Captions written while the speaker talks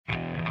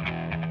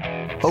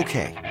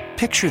Okay,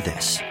 picture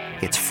this.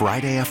 It's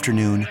Friday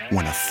afternoon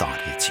when a thought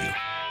hits you.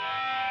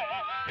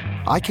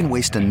 I can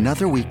waste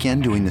another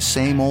weekend doing the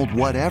same old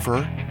whatever,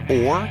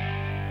 or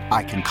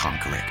I can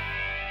conquer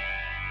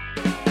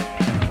it.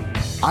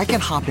 I can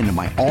hop into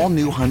my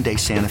all-new Hyundai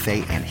Santa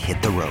Fe and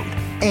hit the road.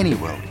 Any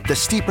road. The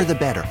steeper, the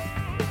better.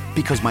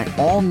 Because my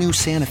all-new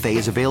Santa Fe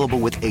is available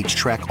with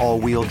H-Track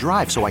all-wheel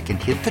drive, so I can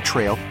hit the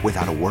trail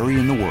without a worry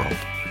in the world.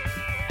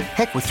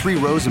 Heck, with 3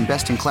 rows and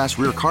best-in-class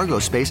rear cargo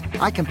space,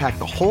 I can pack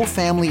the whole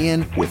family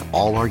in with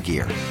all our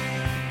gear.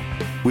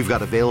 We've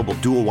got available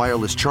dual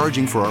wireless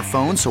charging for our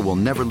phones, so we'll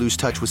never lose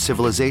touch with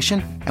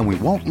civilization, and we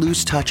won't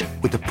lose touch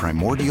with the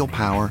primordial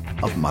power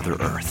of Mother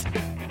Earth.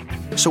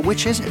 So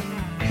which is it?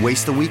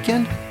 Waste the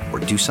weekend or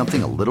do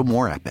something a little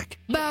more epic?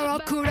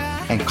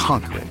 And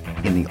conquer it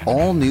in the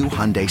all-new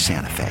Hyundai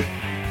Santa Fe.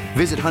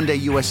 Visit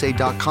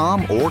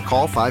HyundaiUSA.com or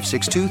call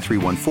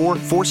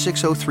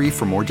 562-314-4603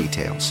 for more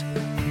details.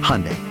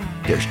 Hyundai,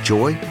 there's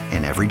joy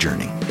in every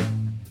journey.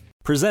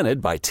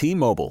 Presented by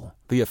T-Mobile,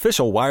 the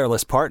official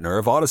wireless partner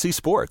of Odyssey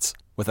Sports.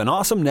 With an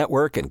awesome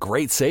network and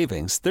great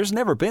savings, there's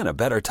never been a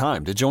better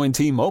time to join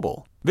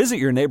T-Mobile. Visit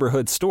your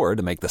neighborhood store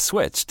to make the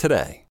switch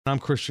today. I'm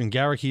Christian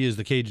Garrick. He is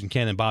the Cajun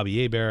Cannon,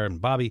 Bobby Hebert.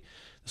 And Bobby,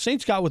 the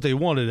Saints got what they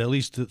wanted, at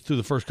least through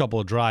the first couple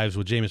of drives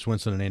with Jameis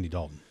Winston and Andy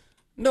Dalton.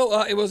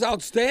 No, it was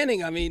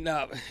outstanding. I mean,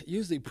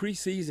 usually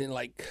preseason,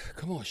 like,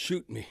 come on,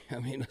 shoot me. I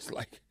mean, it's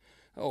like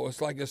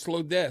a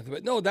slow death.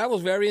 But no, that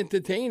was very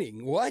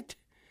entertaining. What?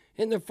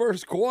 In the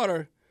first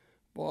quarter?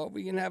 Boy,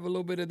 we can have a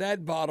little bit of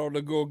that bottle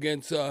to go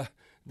against the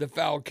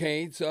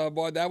Falcons.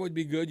 Boy, that would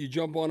be good. You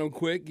jump on them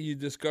quick. You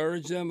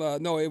discourage them.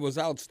 No, it was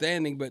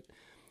outstanding. But,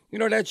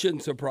 that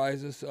shouldn't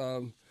surprise us.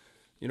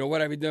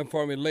 What have you done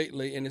for me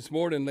lately? And it's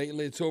more than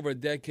lately. It's over a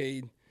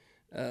decade.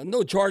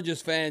 No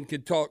Chargers fan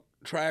could talk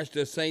trash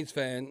to a Saints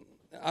fan.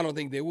 I don't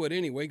think they would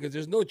anyway, because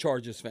there's no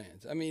Chargers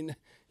fans. I mean,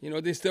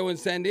 they're still in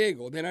San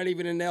Diego. They're not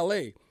even in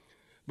L.A.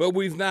 But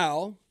we've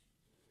now,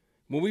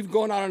 when we've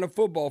gone out on a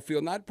football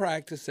field, not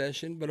practice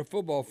session, but a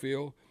football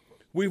field,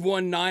 we've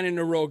won 9 in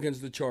a row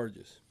against the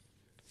Chargers.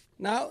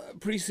 Now,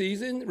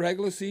 preseason,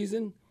 regular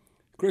season,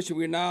 Christian,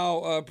 we're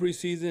now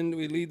preseason.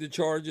 We lead the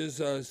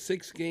Chargers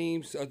 6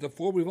 games to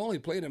 4. We've only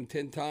played them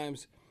 10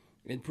 times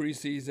in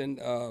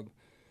preseason.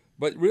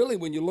 But really,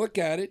 when you look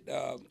at it,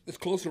 it's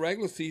close to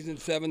regular season,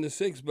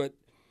 7-6. But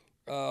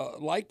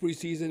like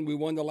preseason, we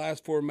won the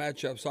last 4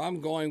 matchups. So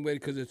I'm going with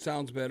it because it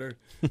sounds better.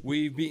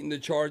 We've beaten the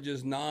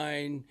Chargers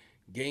 9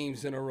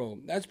 games in a row.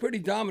 That's pretty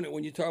dominant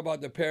when you talk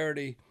about the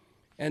parity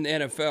and the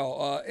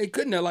NFL. It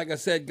couldn't have, like I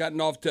said,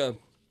 gotten off to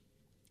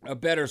a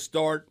better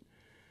start.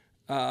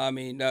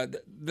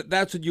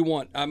 That's what you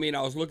want. I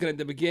was looking at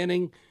the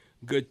beginning,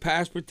 good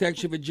pass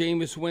protection for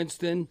Jameis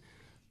Winston.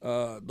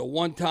 The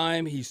one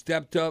time he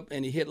stepped up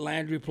and he hit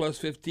Landry plus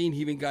 15,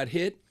 he even got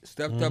hit,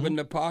 stepped up in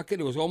the pocket.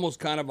 It was almost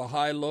kind of a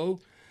high-low.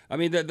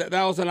 That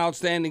was an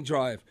outstanding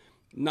drive.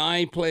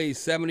 9 plays,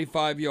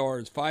 75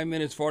 yards, 5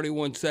 minutes,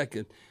 41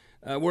 seconds.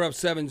 We're up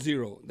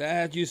 7-0.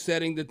 That's you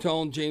setting the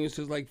tone. Jameis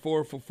is like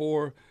 4 for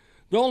 4.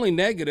 The only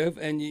negative,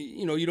 and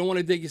you don't want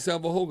to dig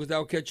yourself a hole because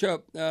that'll catch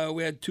up.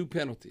 We had 2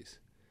 penalties.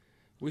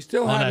 We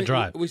still on that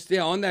drive.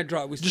 On that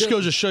drive. Just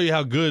goes to show you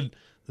how good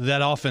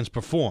that offense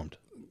performed.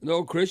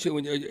 No,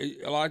 Christian.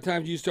 A lot of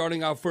times you're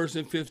starting out 1st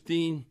and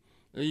 15,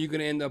 you're going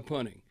to end up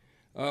punting.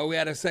 We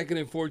had a 2nd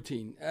and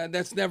 14.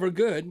 That's never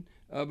good.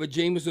 But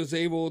Jameis was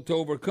able to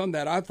overcome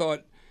that. I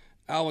thought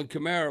Alvin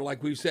Kamara,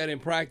 like we've said in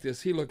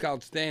practice, he looked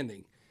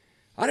outstanding.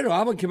 I don't know.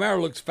 Alvin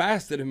Kamara looks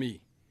faster to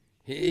me.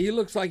 He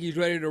looks like he's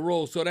ready to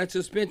roll. So that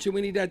suspension,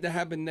 we need that to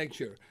happen next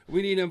year.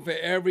 We need him for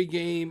every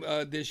game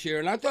this year.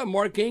 And I thought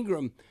Mark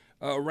Ingram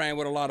ran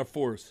with a lot of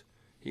force.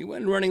 He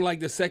went running like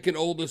the 2nd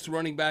oldest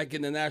running back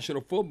in the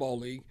National Football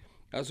League.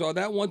 So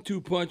that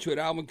 1-2 punch with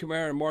Alvin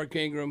Kamara and Mark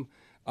Ingram,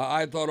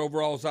 I thought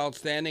overall was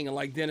outstanding. And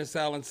like Dennis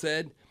Allen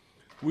said,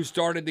 we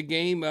started the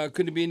game,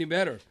 couldn't be any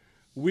better.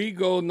 We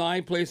go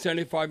 9 plays,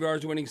 75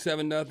 yards, winning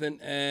 7-0,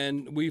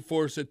 and we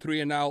force a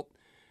 3-and-out.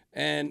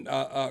 And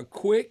a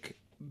quick,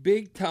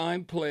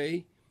 big-time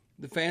play,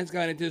 the fans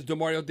got into this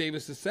Demario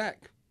Davis'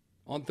 sack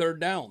on 3rd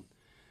down.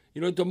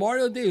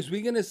 Demario Davis,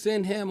 we're going to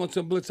send him on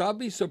some blitz. I'll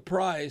be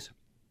surprised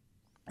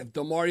if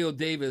Demario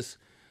Davis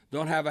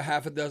don't have a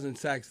half a dozen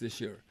sacks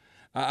this year.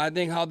 I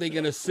think how they're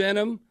going to send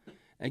him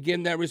and give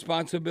him that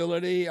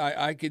responsibility,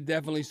 I could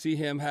definitely see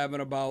him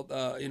having about,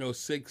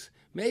 6,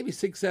 maybe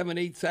 6, 7,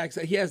 8 sacks.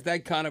 He has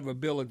that kind of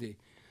ability.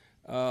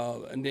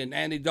 And then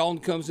Andy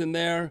Dalton comes in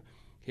there.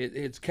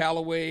 It's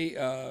Callaway,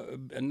 a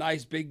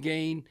nice big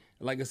gain.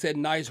 Like I said,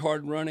 nice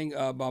hard running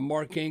by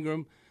Mark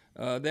Ingram.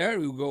 There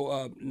we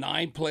go,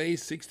 9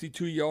 plays,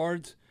 62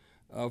 yards,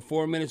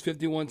 4 minutes,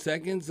 51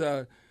 seconds.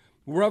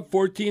 We're up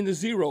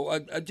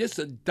 14-0. Just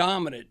a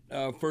dominant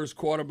first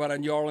quarter by the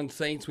New Orleans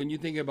Saints. When you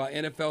think about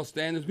NFL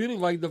standards, we look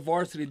like the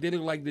varsity. They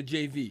look like the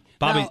JV.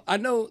 Bobby, now, I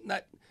know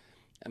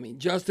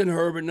Justin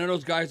Herbert, none of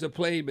those guys have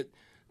played, but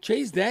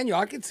Chase Daniel,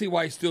 I can see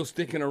why he's still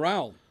sticking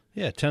around.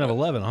 Yeah, 10 of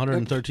 11,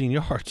 113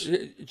 yards.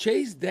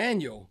 Chase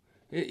Daniel,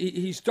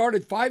 He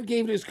started 5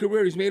 games in his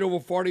career. He's made over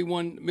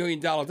 $41 million.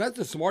 That's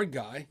a smart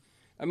guy.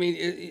 I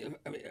mean,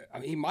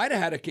 he might have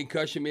had a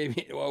concussion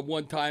maybe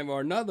one time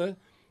or another,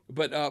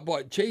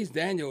 but Chase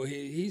Daniel,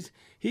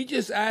 he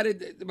just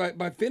added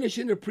by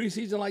finishing the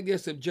preseason like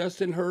this. If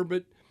Justin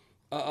Herbert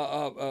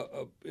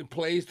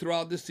plays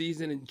throughout the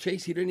season, and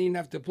Chase, he didn't even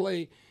have to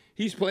play.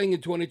 He's playing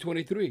in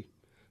 2023,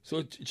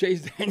 so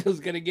Chase Daniel's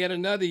going to get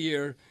another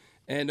year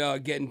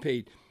and getting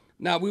paid.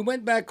 Now we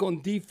went back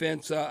on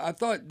defense. I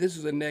thought this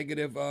was a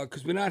negative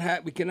because we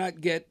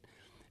cannot get.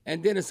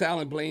 And Dennis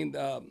Allen blamed,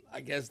 I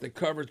guess, the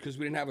coverage because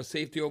we didn't have a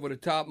safety over the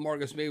top.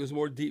 Marcus May was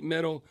more deep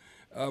middle.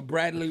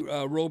 Bradley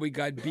Roby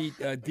got beat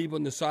deep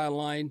on the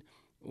sideline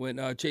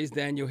when Chase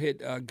Daniel hit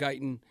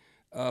Guyton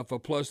for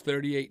plus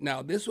 38.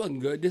 Now, this wasn't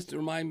good. This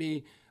reminded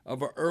me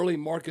of an early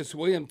Marcus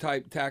Williams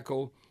type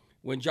tackle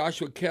when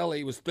Joshua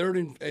Kelly was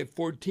 3rd and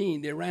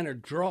 14. They ran a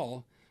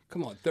draw.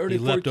 Come on, 3rd and 14. He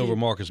leapt over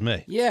Marcus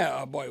May.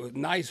 Yeah, boy, it was a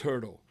nice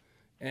hurdle.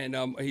 And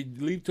he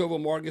leaped over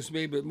Marcus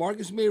May. But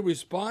Marcus May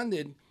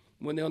responded.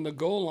 When they're on the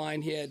goal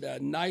line, he had a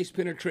nice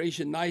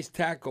penetration, nice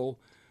tackle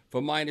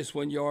for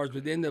 -1 yards,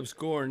 but they ended up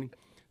scoring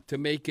to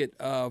make it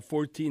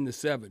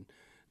 14-7.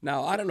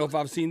 Now, I don't know if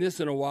I've seen this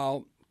in a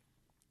while.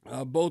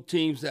 Both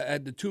teams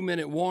had the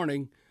 2-minute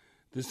warning.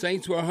 The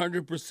Saints were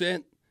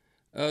 100%.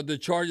 The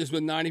Chargers were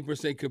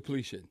 90%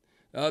 completion.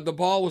 The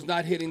ball was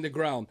not hitting the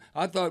ground.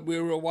 I thought we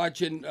were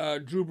watching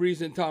Drew Brees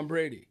and Tom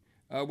Brady,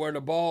 where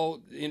the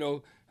ball,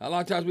 a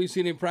lot of times we've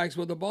seen in practice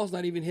where the ball's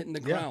not even hitting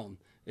the ground.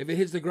 If it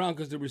hits the ground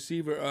because the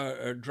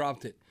receiver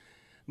dropped it.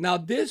 Now,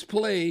 this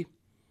play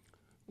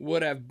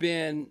would have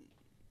been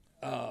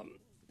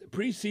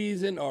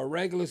preseason or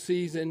regular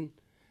season,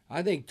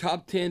 I think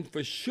top 10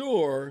 for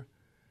sure,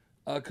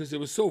 because it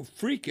was so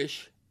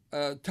freakish,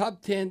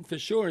 top 10 for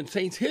sure in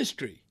Saints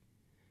history.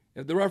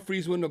 If the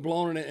referees wouldn't have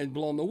blown it and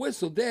blown the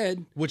whistle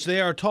dead. Which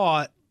they are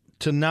taught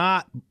to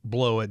not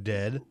blow it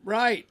dead.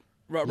 Right.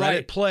 Let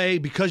it play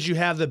because you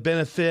have the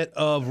benefit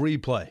of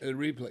replay.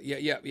 Replay,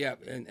 yeah.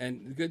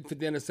 And good for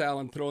Dennis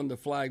Allen throwing the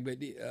flag. But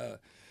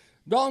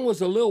Don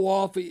was a little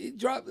off. He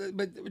dropped,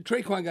 but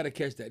Traquan got to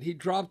catch that. He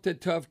dropped a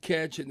tough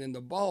catch, and then the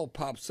ball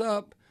pops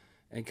up,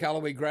 and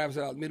Callaway grabs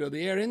it out in the middle of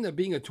the air. It ended up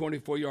being a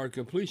 24-yard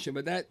completion,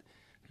 but that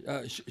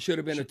should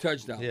have been a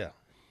touchdown. Yeah.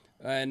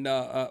 And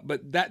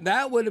but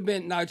that would have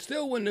been. Now it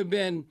still wouldn't have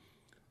been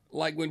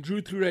like when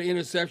Drew threw that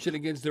interception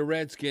against the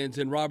Redskins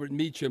and Robert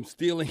Meacham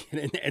stealing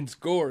it and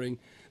scoring.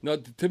 No,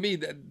 to me,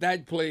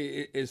 that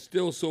play is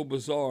still so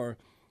bizarre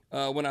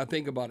when I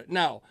think about it.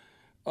 Now,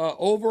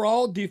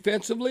 overall,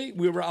 defensively,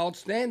 we were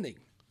outstanding.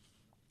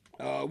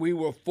 We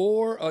were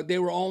they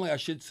were only, I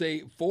should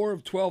say, 4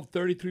 of 12,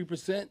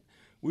 33%.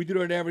 We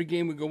do it every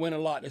game. We go win a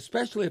lot,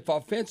 especially if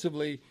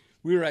offensively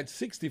we were at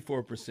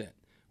 64%.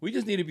 We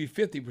just need to be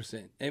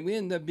 50%. And we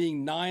ended up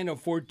being 9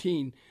 of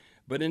 14.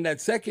 But in that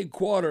second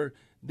quarter,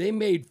 they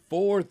made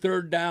 4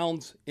 third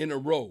downs in a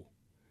row.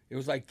 It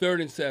was like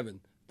 3rd and 7,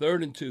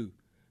 3rd and 2,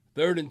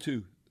 3rd and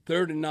 2,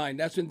 3rd and 9.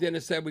 That's when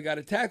Dennis said we got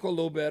to tackle a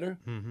little better.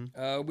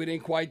 Mm-hmm. We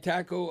didn't quite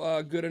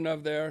tackle good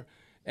enough there.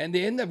 And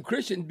they ended up,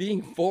 Christian,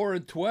 being 4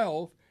 and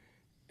 12.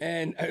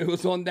 And it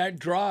was on that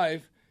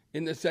drive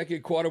in the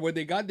second quarter where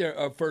they got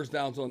their first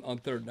downs on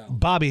 3rd down.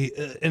 Bobby,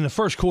 in the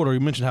first quarter, you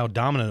mentioned how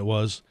dominant it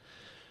was.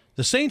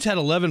 The Saints had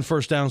 11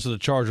 first downs to the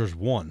Chargers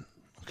 1,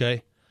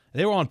 okay?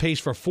 They were on pace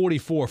for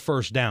 44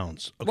 first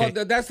downs. Okay?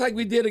 Well, that's like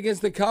we did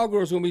against the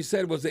Cowgirls when we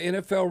said it was the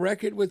NFL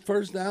record with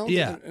first downs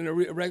in a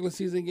regular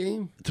season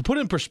game. To put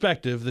in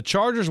perspective, the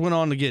Chargers went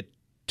on to get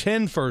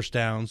 10 first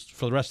downs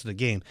for the rest of the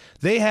game.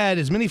 They had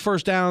as many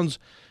first downs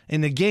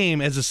in the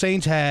game as the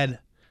Saints had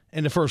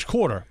in the first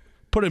quarter.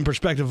 Put it in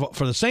perspective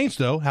for the Saints,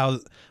 though, how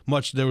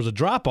much there was a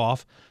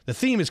drop-off. The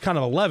theme is kind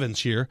of 11s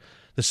here.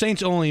 The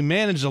Saints only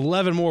managed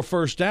 11 more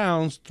first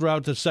downs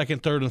throughout the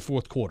second, third, and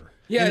fourth quarter.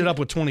 Yeah, ended up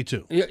with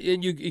 22. Yeah,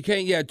 and you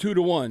can't.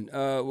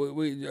 2-1.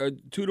 We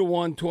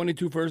 2-1,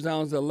 22 first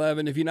downs to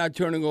 11. If you're not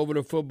turning over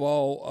the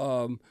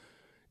football,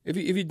 if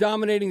you're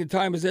dominating the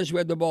time possession, we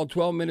had the ball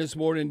 12 minutes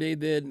more than they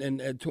did, and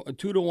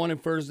 2-1 in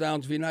first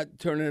downs. If you're not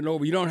turning it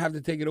over, you don't have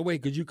to take it away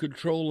because you're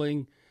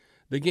controlling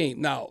the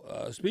game. Now,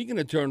 speaking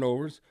of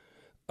turnovers,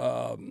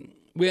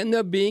 we end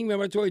up being.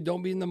 Remember, I told you,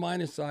 don't be in the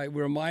minus side.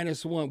 We're a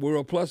 -1. We're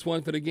a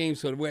 +1 for the game,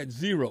 so we're at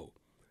 0.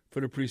 For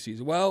the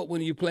preseason. Well,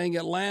 when you're playing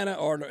Atlanta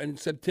or in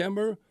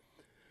September,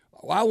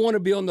 I want to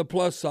be on the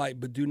plus side,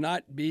 but do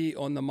not be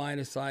on the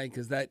minus side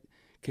because that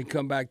can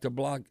come back to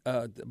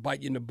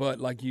bite you in the butt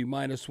like you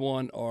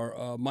 -1 or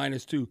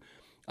 -2.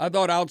 I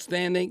thought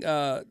outstanding.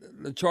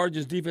 The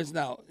Chargers defense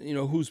now,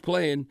 who's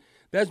playing,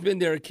 that's been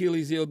their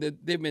Achilles heel.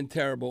 They've been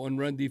terrible in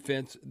run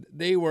defense.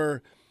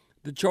 The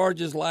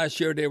Chargers last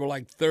year, they were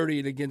like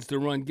 30th against the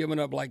run, giving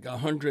up like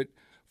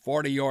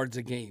 140 yards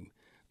a game.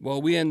 Well,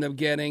 we end up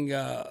getting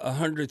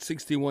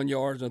 161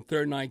 yards on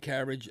 39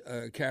 carries,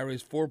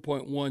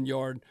 4.1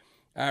 yard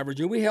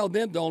average. And we held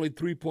them to only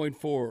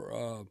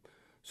 3.4.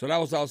 So that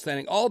was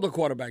outstanding. All the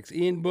quarterbacks.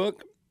 Ian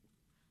Book,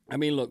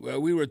 look,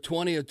 we were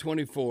 20 of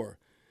 24.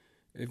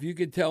 If you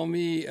could tell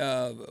me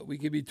we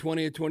could be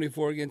 20 or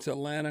 24 against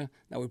Atlanta,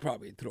 now we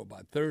probably throw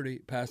about 30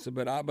 past it,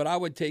 but I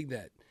would take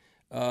that,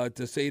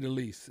 to say the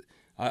least.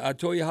 I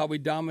told you how we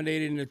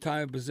dominated in the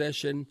time of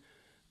possession.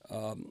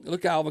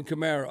 Look at Alvin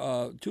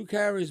Kamara, 2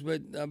 carries,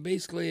 but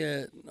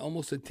basically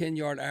almost a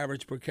 10-yard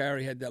average per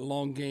carry. Had that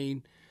long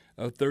gain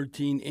of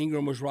 13.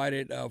 Ingram was right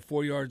at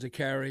 4 yards a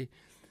carry.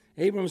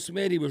 Abram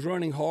Smith, he was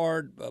running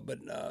hard, but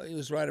he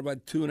was right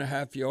about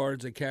 2.5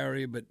 yards a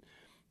carry. But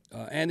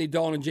Andy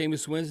Dalton and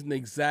Jameis Winston, the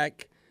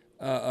exact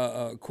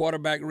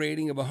quarterback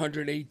rating of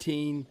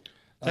 118.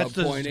 That's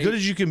as good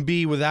as you can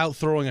be without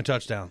throwing a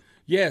touchdown.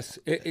 Yes,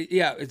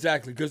 yeah,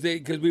 exactly.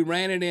 Because we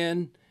ran it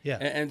in, yeah,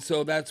 and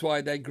so that's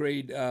why that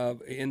grade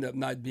ended up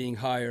not being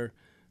higher.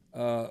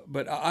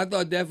 But I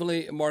thought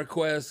definitely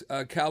Marquez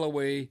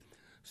Callaway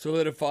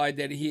solidified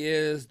that he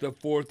is the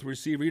 4th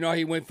receiver. You know,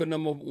 he went for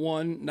number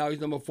 1, now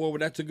he's number 4,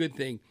 but that's a good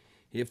thing.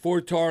 He had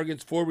 4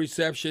 targets, 4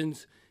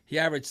 receptions. He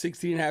averaged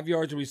 16.5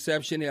 yards of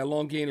reception. He had a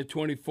long gain of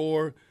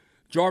 24.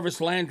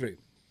 Jarvis Landry,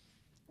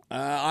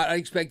 I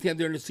expect him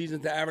during the season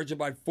to average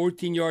about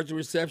 14 yards of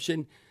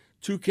reception,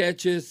 2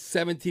 catches,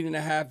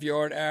 17.5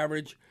 yard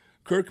average.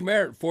 Kirk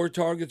Merritt, 4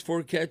 targets,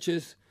 4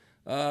 catches,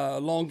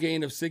 long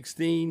gain of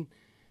 16.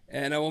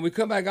 And when we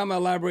come back, I'm going to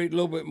elaborate a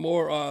little bit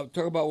more,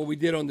 talk about what we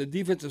did on the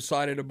defensive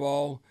side of the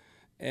ball,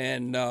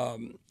 and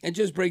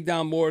just break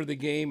down more of the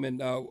game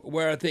and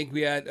where I think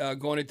we had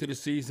going into the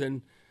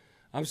season.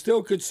 I'm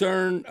still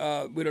concerned.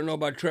 We don't know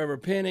about Trevor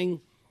Penning.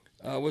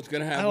 What's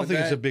going to happen? I don't think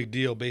it's a big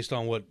deal based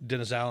on what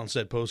Dennis Allen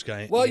said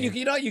post-game. Well, you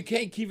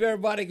can't keep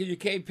everybody because you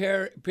can't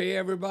pay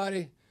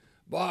everybody.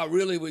 Well, I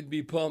really would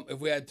be pumped if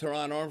we had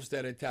Teron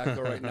Armstead at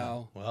tackle right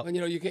now. Well, and,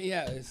 you can't.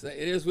 Yeah, it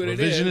is what it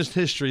is. Revisionist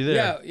history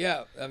there.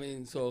 Yeah. I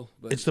mean, so.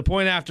 But. It's the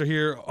point after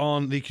here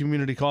on the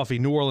Community Coffee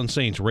New Orleans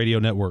Saints Radio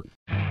Network.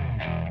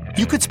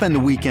 You could spend the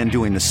weekend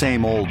doing the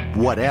same old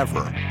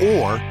whatever,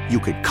 or you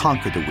could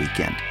conquer the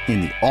weekend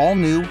in the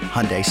all-new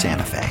Hyundai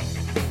Santa Fe.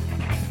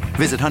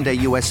 Visit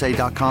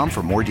HyundaiUSA.com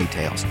for more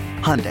details.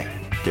 Hyundai,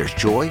 there's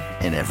joy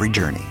in every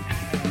journey.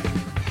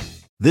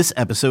 This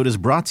episode is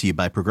brought to you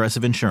by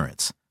Progressive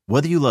Insurance.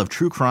 Whether you love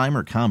true crime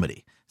or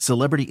comedy,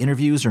 celebrity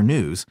interviews or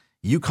news,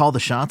 you call the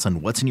shots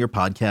on what's in your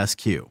podcast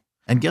queue.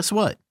 And guess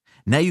what?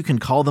 Now you can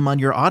call them on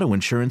your auto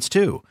insurance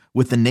too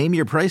with the Name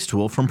Your Price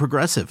tool from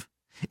Progressive.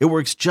 It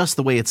works just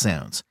the way it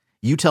sounds.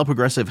 You tell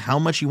Progressive how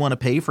much you want to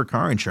pay for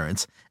car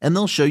insurance, and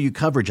they'll show you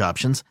coverage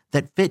options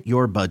that fit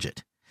your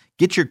budget.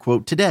 Get your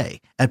quote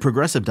today at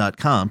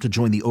Progressive.com to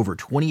join the over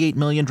 28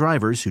 million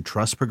drivers who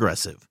trust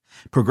Progressive.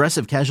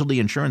 Progressive Casualty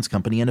Insurance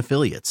Company and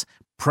Affiliates.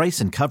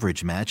 Price and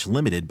coverage match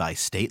limited by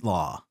state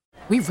law.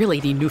 We really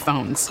need new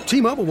phones.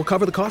 T-Mobile will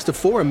cover the cost of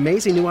 4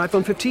 amazing new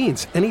iPhone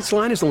 15s, and each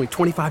line is only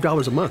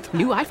 $25 a month.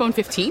 New iPhone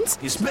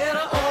 15s? It's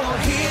better over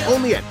here.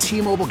 Only at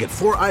T-Mobile, get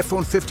 4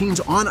 iPhone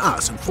 15s on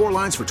us and 4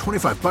 lines for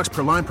 $25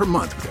 per line per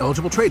month with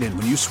eligible trade-in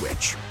when you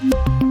switch.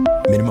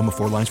 Minimum of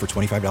 4 lines for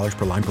 $25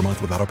 per line per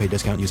month with autopay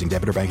discount using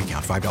debit or bank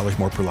account. $5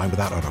 more per line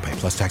without autopay,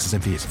 plus taxes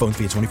and fees. Phone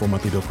fee at 24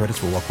 monthly bill credits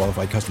for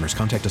well-qualified customers.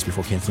 Contact us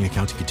before canceling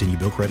account to continue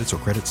bill credits or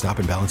credit stop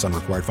and balance on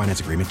required finance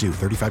agreement due.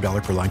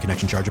 $35 per line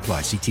connection charge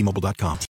applies. See T-Mobile.com.